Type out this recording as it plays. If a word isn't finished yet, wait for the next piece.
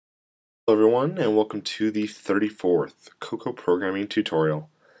Hello everyone, and welcome to the 34th Cocoa programming tutorial.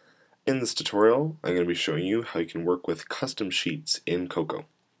 In this tutorial, I'm going to be showing you how you can work with custom sheets in Cocoa.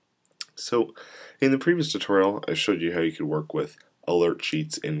 So, in the previous tutorial, I showed you how you could work with alert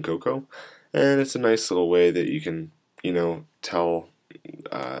sheets in Cocoa, and it's a nice little way that you can, tell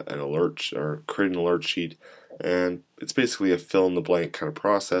an alert or create an alert sheet, and it's basically a fill-in-the-blank kind of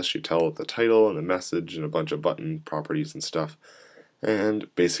process. You tell it the title and the message and a bunch of button properties and stuff, and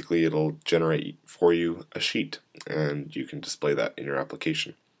basically it'll generate for you a sheet and you can display that in your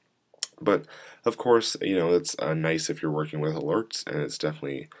application. But of course, it's nice if you're working with alerts, and it's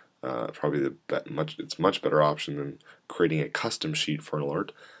definitely probably it's much better option than creating a custom sheet for an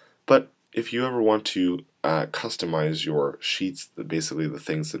alert. But if you ever want to customize your sheets, basically the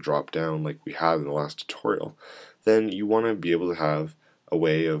things that drop down like we had in the last tutorial, then you want to be able to have a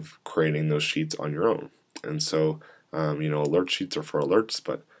way of creating those sheets on your own. And so, alert sheets are for alerts,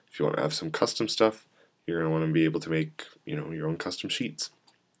 but if you want to have some custom stuff, you're going to want to be able to make, your own custom sheets.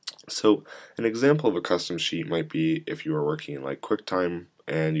 So an example of a custom sheet might be if you are working in like QuickTime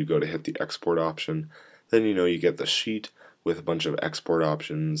and you go to hit the export option, then you get the sheet with a bunch of export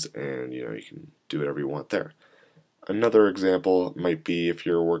options, and you can do whatever you want there. Another example might be if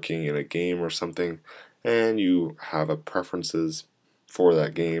you're working in a game or something and you have a preferences for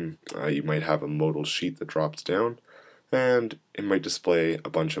that game. You might have a modal sheet that drops down, and it might display a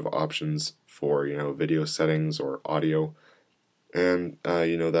bunch of options for video settings or audio. And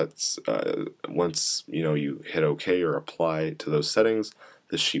that's once you hit OK or apply to those settings,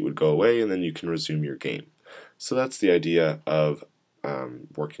 the sheet would go away, and then you can resume your game. So that's the idea of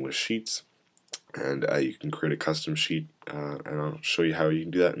working with sheets, and you can create a custom sheet, and I'll show you how you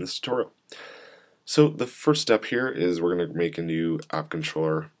can do that in this tutorial. So the first step here is we're going to make a new app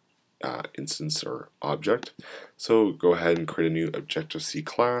controller instance or object. So go ahead and create a new Objective-C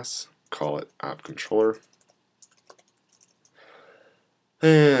class, call it app controller.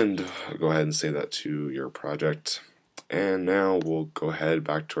 And go ahead and save that to your project. And now we'll go ahead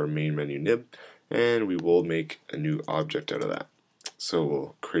back to our main menu nib, and we will make a new object out of that. So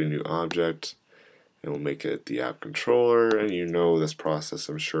we'll create a new object, and we'll make it the app controller, and you know this process,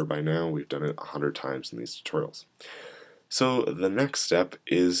 I'm sure by now. We've done it 100 times in these tutorials. So the next step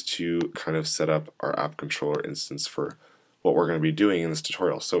is to kind of set up our app controller instance for what we're going to be doing in this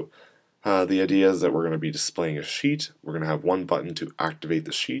tutorial. So the idea is that we're going to be displaying a sheet. We're going to have one button to activate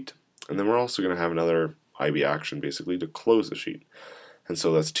the sheet, and then we're also going to have another IB action basically to close the sheet. And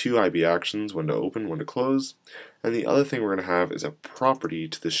so that's two IB actions, one to open, one to close. And the other thing we're going to have is a property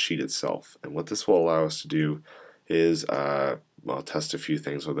to the sheet itself. And what this will allow us to do is, well, test a few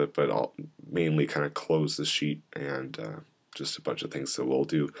things with it, but I'll mainly kind of close the sheet and just a bunch of things that we'll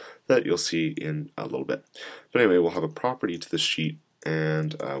do that you'll see in a little bit. But anyway, we'll have a property to the sheet,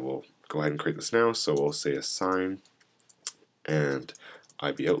 and we'll go ahead and create this now. So we'll say assign and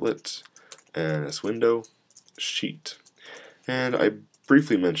IB outlet and as window sheet. And I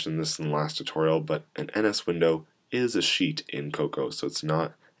briefly mentioned this in the last tutorial, but an NS window is a sheet in Cocoa, so it's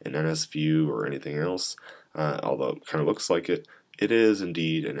not an NS view or anything else. Although it kind of looks like it, it is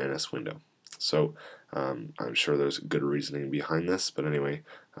indeed an NS window. So I'm sure there's good reasoning behind this, but anyway,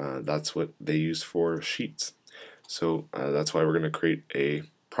 that's what they use for sheets. So that's why we're going to create a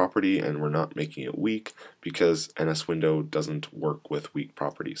property, and we're not making it weak because NS window doesn't work with weak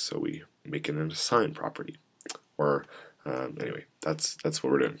properties, so we make it an assign property. Or anyway, that's what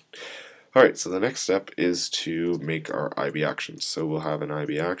we're doing. Alright, so the next step is to make our IB actions. So we'll have an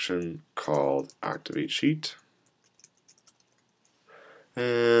IB action called activate sheet.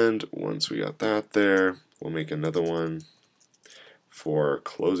 And once we got that there, we'll make another one for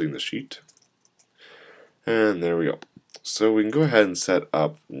closing the sheet. And there we go. So we can go ahead and set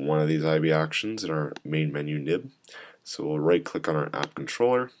up one of these IB actions in our main menu nib. So we'll right click on our app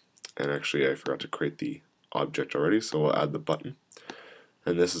controller, and actually I forgot to create the object already, so we'll add the button.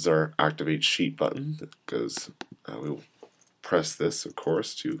 And this is our activate sheet button, because we'll press this, of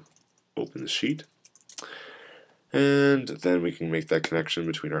course, to open the sheet. And then we can make that connection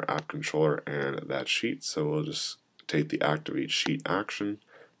between our app controller and that sheet. So we'll just take the activate sheet action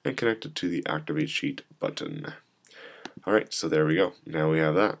and connect it to the activate sheet button. Alright, so there we go. Now we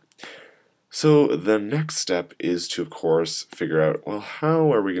have that. So the next step is to, of course, figure out, well,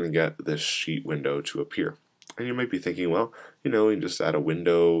 how are we going to get this sheet window to appear? And you might be thinking, well, we can just add a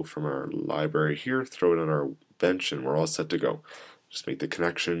window from our library here, throw it on our bench, and we're all set to go. Just make the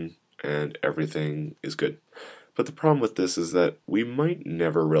connection, and everything is good. But the problem with this is that we might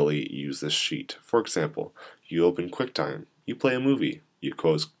never really use this sheet. For example, you open QuickTime, you play a movie, you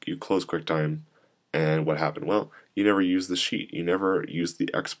close QuickTime, And what happened? Well, you never used the sheet. You never used the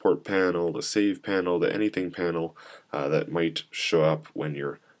export panel, the save panel, the anything panel that might show up when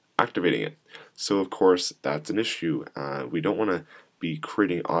you're activating it. So of course that's an issue. We don't want to be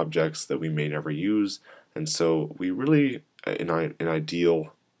creating objects that we may never use, and so we really, in an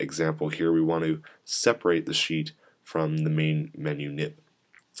ideal example here, we want to separate the sheet from the main menu nib,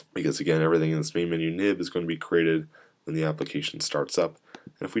 because again, everything in this main menu nib is going to be created when the application starts up.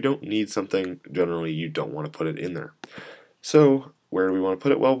 And if we don't need something, generally you don't want to put it in there. So where do we want to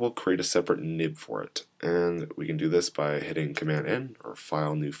put it? Well, we'll create a separate nib for it, and we can do this by hitting Command N, or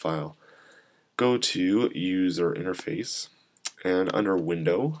File, New File. Go to User Interface, and under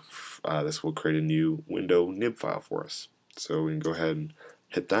Window, this will create a new window nib file for us. So we can go ahead and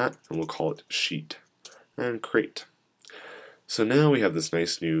hit that, and we'll call it Sheet, and create. So now we have this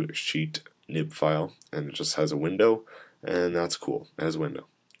nice new sheet nib file, and it just has a window, and that's cool. It has a window.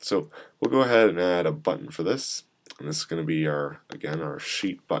 So we'll go ahead and add a button for this, and this is going to be our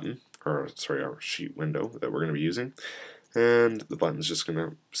sheet button, or sorry, our sheet window that we're going to be using, and the button's just going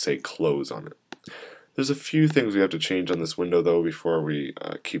to say close on it. There's a few things we have to change on this window though before we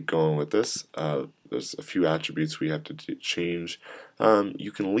keep going with this. There's a few attributes we have to change.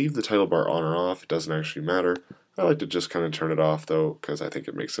 You can leave the title bar on or off, it doesn't actually matter. I like to just kind of turn it off though, because I think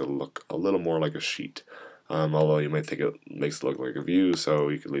it makes it look a little more like a sheet. Although you might think it makes it look like a view, so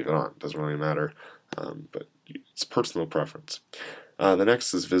you could leave it on. It doesn't really matter, but it's personal preference. The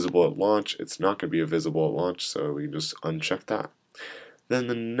next is visible at launch. It's not going to be visible at launch, so we can just uncheck that. Then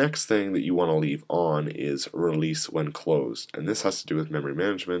the next thing that you want to leave on is release when closed, and this has to do with memory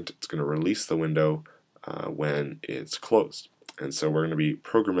management. It's going to release the window when it's closed, and so we're going to be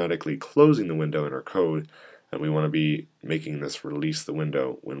programmatically closing the window in our code, and we want to be making this release the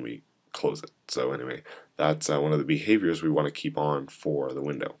window when we close it. So anyway, that's one of the behaviors we want to keep on for the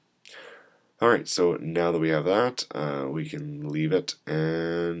window. Alright, so now that we have that, we can leave it,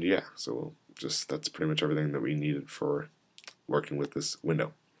 and yeah, so that's pretty much everything that we needed for working with this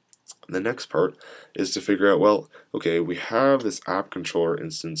window. The next part is to figure out, well, okay, we have this app controller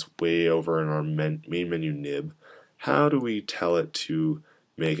instance way over in our main menu nib. How do we tell it to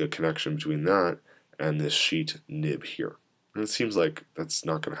make a connection between that and this sheet nib here? And it seems like that's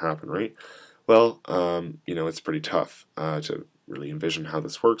not going to happen, right? Well, it's pretty tough to really envision how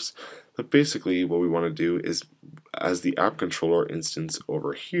this works, but basically what we want to do is, as the app controller instance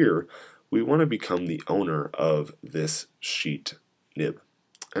over here, we want to become the owner of this sheet nib.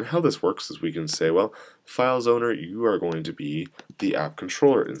 And how this works is we can say, well, files owner, you are going to be the app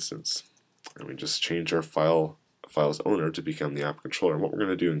controller instance. And we just change our files owner to become the app controller. And what we're going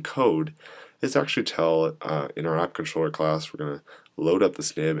to do in code is actually tell in our app controller class, we're going to load up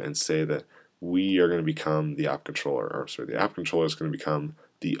this nib and say that we are going to become the app controller, or sorry, the app controller is going to become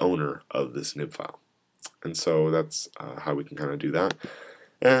the owner of this nib file. And so that's how we can kind of do that.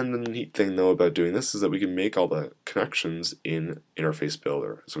 And the neat thing though about doing this is that we can make all the connections in Interface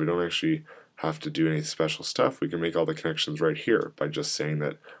Builder. So we don't actually have to do any special stuff. We can make all the connections right here by just saying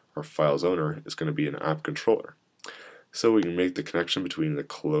that our files owner is going to be an app controller. So we can make the connection between the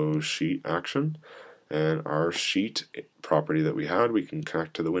close sheet action and our sheet property that we had. We can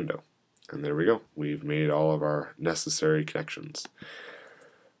connect to the window. And there we go. We've made all of our necessary connections.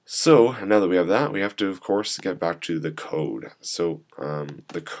 So now that we have that, we have to, of course, get back to the code. So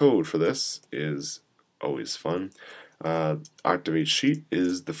the code for this is always fun. Activate sheet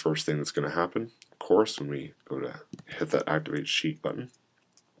is the first thing that's going to happen, of course, when we go to hit that activate sheet button.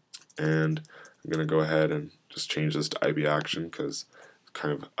 And I'm going to go ahead and just change this to IB action because it's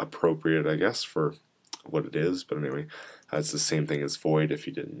kind of appropriate, I guess, for what it is. But anyway, that's the same thing as void if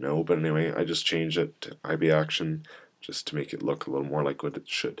you didn't know. But anyway, I just changed it to IB action just to make it look a little more like what it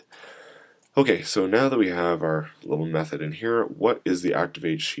should. Okay, so now that we have our little method in here, what is the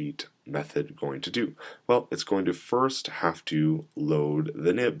activate sheet method going to do? Well, it's going to first have to load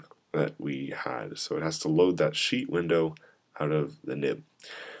the nib that we had. So it has to load that sheet window out of the nib.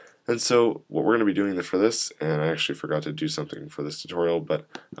 And so what we're going to be doing for this, and I actually forgot to do something for this tutorial, but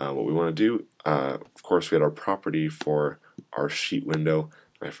what we want to do, of course we had our property for our sheet window.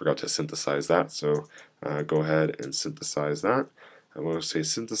 I forgot to synthesize that, so go ahead and synthesize that. I'm going to say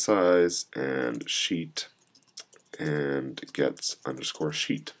synthesize and sheet and gets underscore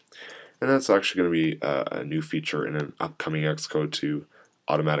sheet. And that's actually going to be a new feature in an upcoming Xcode to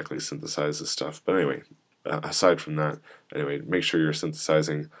automatically synthesize this stuff. But anyway, aside from that, anyway, make sure you're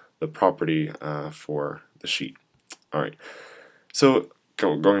synthesizing the property for the sheet. Alright, so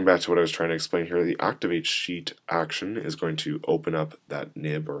going back to what I was trying to explain here, the activate sheet action is going to open up that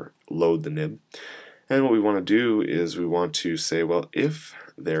nib or load the nib. And what we want to do is we want to say, well, if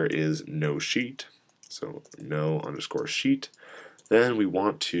there is no sheet, So no underscore sheet. Then we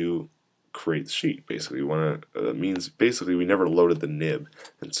want to create the sheet. Basically, we want to. That means basically we never loaded the nib,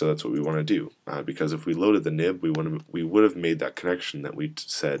 and so that's what we want to do. Because if we loaded the nib, we would have made that connection that we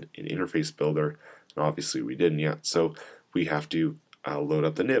said in Interface Builder, and obviously we didn't yet. So we have to load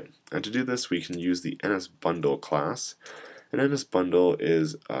up the nib, and to do this, we can use the NSBundle class. And NSBundle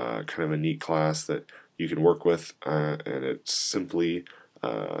is kind of a neat class that you can work with, and it simply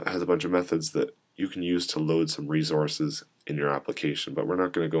has a bunch of methods that you can use to load some resources in your application, but we're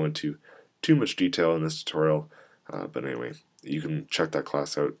not going to go into too much detail in this tutorial, but anyway, you can check that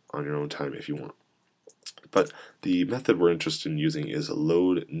class out on your own time if you want. But the method we're interested in using is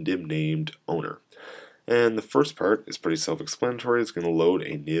load nib named owner. And the first part is pretty self-explanatory. It's going to load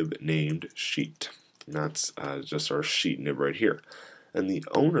a nib named sheet. And that's just our sheet nib right here. And the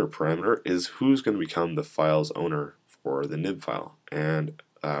owner parameter is who's going to become the file's owner for the nib file. And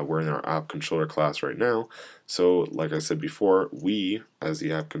we're in our app controller class right now, so like I said before, we as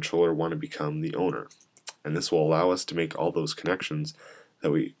the app controller want to become the owner, and this will allow us to make all those connections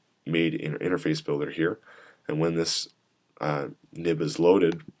that we made in Interface Builder here. And when this nib is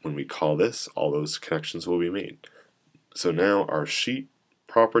loaded, when we call this, all those connections will be made. So now our sheet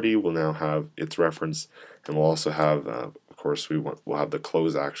property will now have its reference, and we'll also have, of course, we'll have the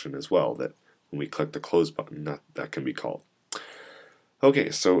close action as well, that when we click the close button, that can be called.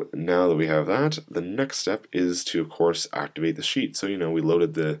 Okay, so now that we have that, the next step is to, of course, activate the sheet. So, we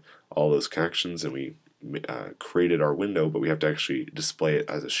loaded all those connections and we created our window, but we have to actually display it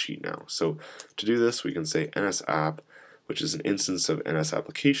as a sheet now. So to do this, we can say NSApp, which is an instance of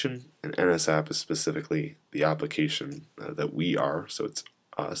NSApplication, and NSApp is specifically the application that we are, so it's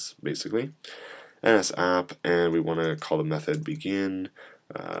us, basically. NSApp, and we want to call the method begin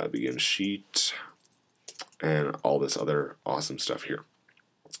sheet, and all this other awesome stuff here.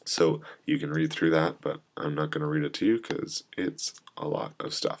 So you can read through that, but I'm not going to read it to you because it's a lot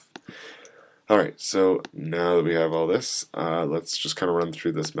of stuff. Alright, so now that we have all this, let's just kind of run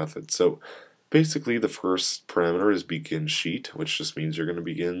through this method. So basically the first parameter is begin sheet, which just means you're going to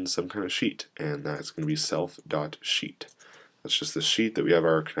begin some kind of sheet, and that's going to be self.sheet. That's just the sheet that we have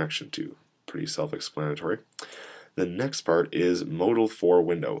our connection to. Pretty self-explanatory. The next part is Modal for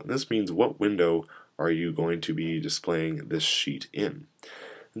window, and this means what window are you going to be displaying this sheet in.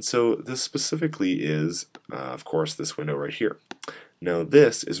 And so this specifically is, of course, this window right here. Now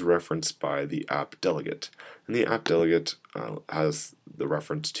this is referenced by the app delegate, and the app delegate has the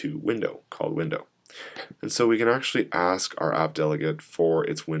reference to window, called window. And so we can actually ask our app delegate for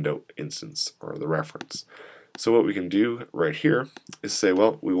its window instance, or the reference. So what we can do right here is say,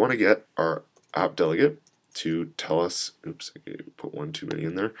 well, we want to get our app delegate to tell us, oops, I put one too many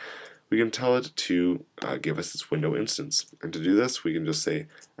in there. We can tell it to give us its window instance. And to do this, we can just say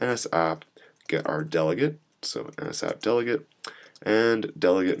NSApp get our delegate, so NSApp delegate, and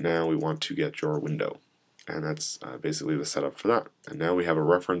delegate now we want to get your window. And that's basically the setup for that. And now we have a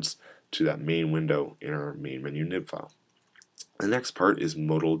reference to that main window in our main menu nib file. The next part is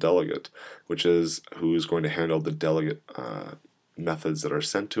modal delegate, which is who is going to handle the delegate methods that are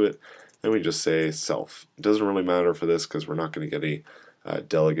sent to it. And we just say self. It doesn't really matter for this because we're not going to get any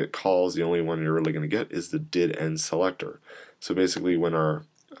delegate calls. The only one you're really going to get is the did end selector. So basically when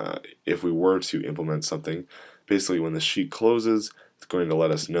if we were to implement something, basically when the sheet closes, it's going to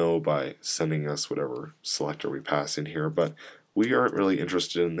let us know by sending us whatever selector we pass in here, but we aren't really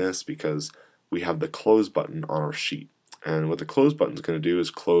interested in this because we have the close button on our sheet. And what the close button is going to do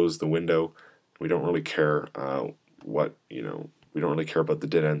is close the window. We don't really care we don't really care about the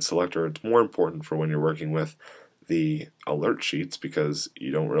did end selector. It's more important for when you're working with the alert sheets because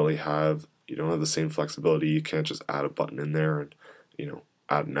you don't have the same flexibility. You can't just add a button in there and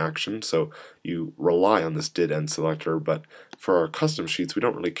add an action. So you rely on this did end selector, but for our custom sheets we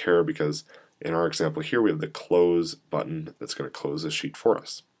don't really care because in our example here we have the close button that's going to close the sheet for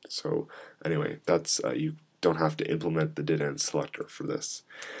us. So anyway, that's you don't have to implement the did end selector for this.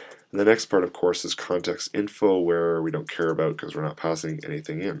 And the next part, of course, is context info, where we don't care about because we're not passing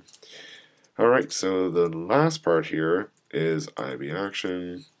anything in. Alright, so the last part here is IB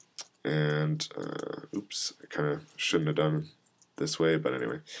action, and oops, I kind of shouldn't have done this way, but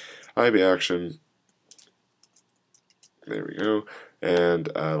anyway, IB action, there we go, and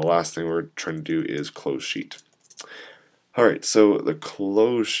the last thing we're trying to do is close sheet. Alright, so the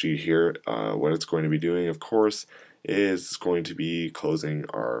close sheet here, what it's going to be doing, of course, is going to be closing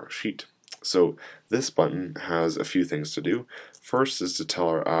our sheet. So this button has a few things to do. First is to tell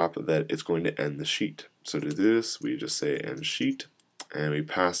our app that it's going to end the sheet. So to do this, we just say end sheet, and we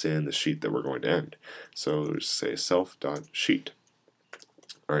pass in the sheet that we're going to end. So we just say self.sheet.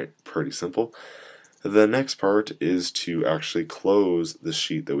 Alright, pretty simple. The next part is to actually close the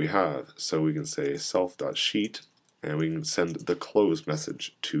sheet that we have. So we can say self.sheet, and we can send the close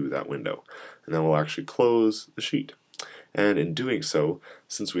message to that window, and then we'll actually close the sheet. And in doing so,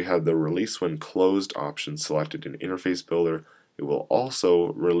 since we had the release when closed option selected in Interface Builder, it will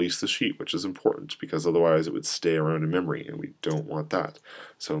also release the sheet, which is important because otherwise it would stay around in memory, and we don't want that.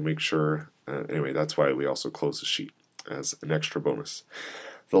 So make sure, anyway, that's why we also close the sheet as an extra bonus.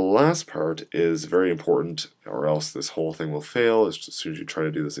 The last part is very important, or else this whole thing will fail as soon as you try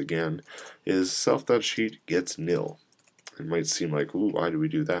to do this again, is self.sheet gets nil. It might seem like, ooh, why do we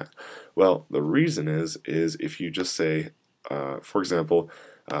do that? Well, the reason is if you just say, for example,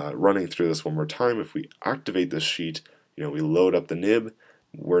 running through this one more time, if we activate this sheet, we load up the nib,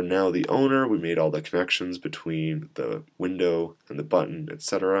 we're now the owner, we made all the connections between the window and the button,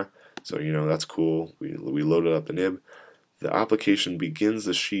 etc. So, that's cool, we loaded up the nib. The application begins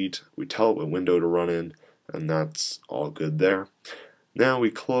the sheet, we tell it what window to run in, and that's all good there. Now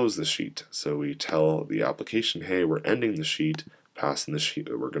we close the sheet, so we tell the application, hey, we're ending the sheet, passing the sheet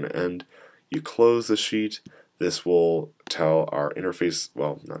that we're going to end. You close the sheet, this will tell our interface,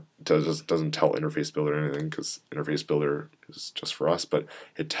 well, doesn't tell Interface Builder anything because Interface Builder is just for us, but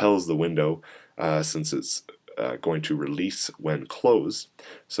it tells the window since it's going to release when closed,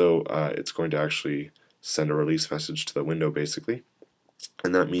 so it's going to actually send a release message to the window basically,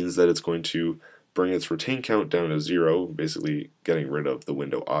 and that means that it's going to bring its retain count down to 0, basically getting rid of the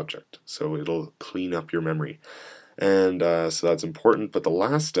window object. So it'll clean up your memory. And so that's important, but the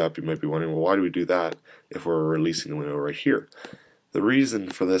last step, you might be wondering, well, why do we do that if we're releasing the window right here? The reason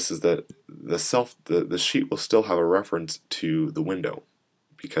for this is that the sheet will still have a reference to the window,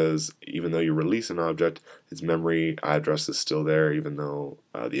 because even though you release an object, its memory address is still there, even though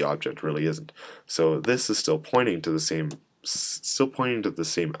the object really isn't. So this is still pointing to the same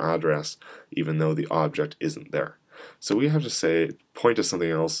address, even though the object isn't there. So we have to say point to something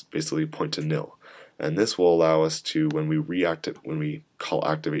else, basically point to nil, and this will allow us to, when we call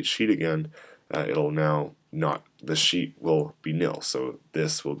activate sheet again, it'll now not, the sheet will be nil. So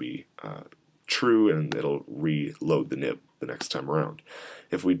this will be true, and it'll reload the nib the next time around.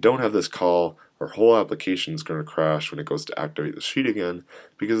 If we don't have this call, our whole application is going to crash when it goes to activate the sheet again,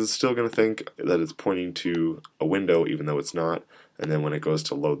 because it's still going to think that it's pointing to a window even though it's not, and then when it goes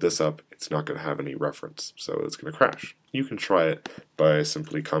to load this up, it's not going to have any reference, so it's going to crash. You can try it by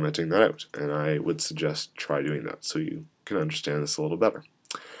simply commenting that out, and I would suggest try doing that so you can understand this a little better.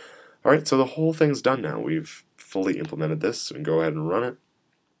 Alright, so the whole thing's done now. We've fully implemented this, so we can go ahead and run it.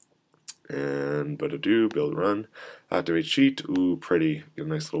 And build run, activate sheet, ooh, pretty, get a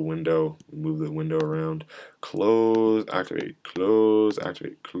nice little window, move the window around, close, activate, close,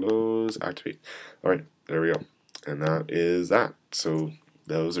 activate, close, activate. Alright, there we go. And that is that. So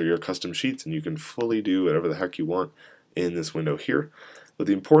those are your custom sheets, and you can fully do whatever the heck you want in this window here. But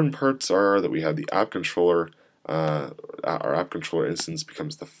the important parts are that we have the app controller, our app controller instance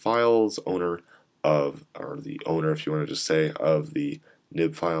becomes the file's owner of, or the owner if you want to just say, of the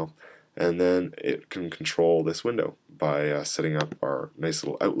nib file. And then it can control this window by setting up our nice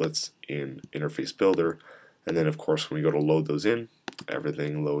little outlets in Interface Builder, and then of course when we go to load those in,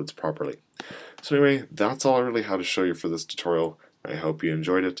 everything loads properly. So anyway, that's all I really had to show you for this tutorial. I hope you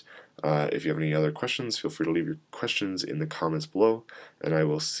enjoyed it. If you have any other questions, feel free to leave your questions in the comments below, and I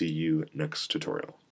will see you next tutorial.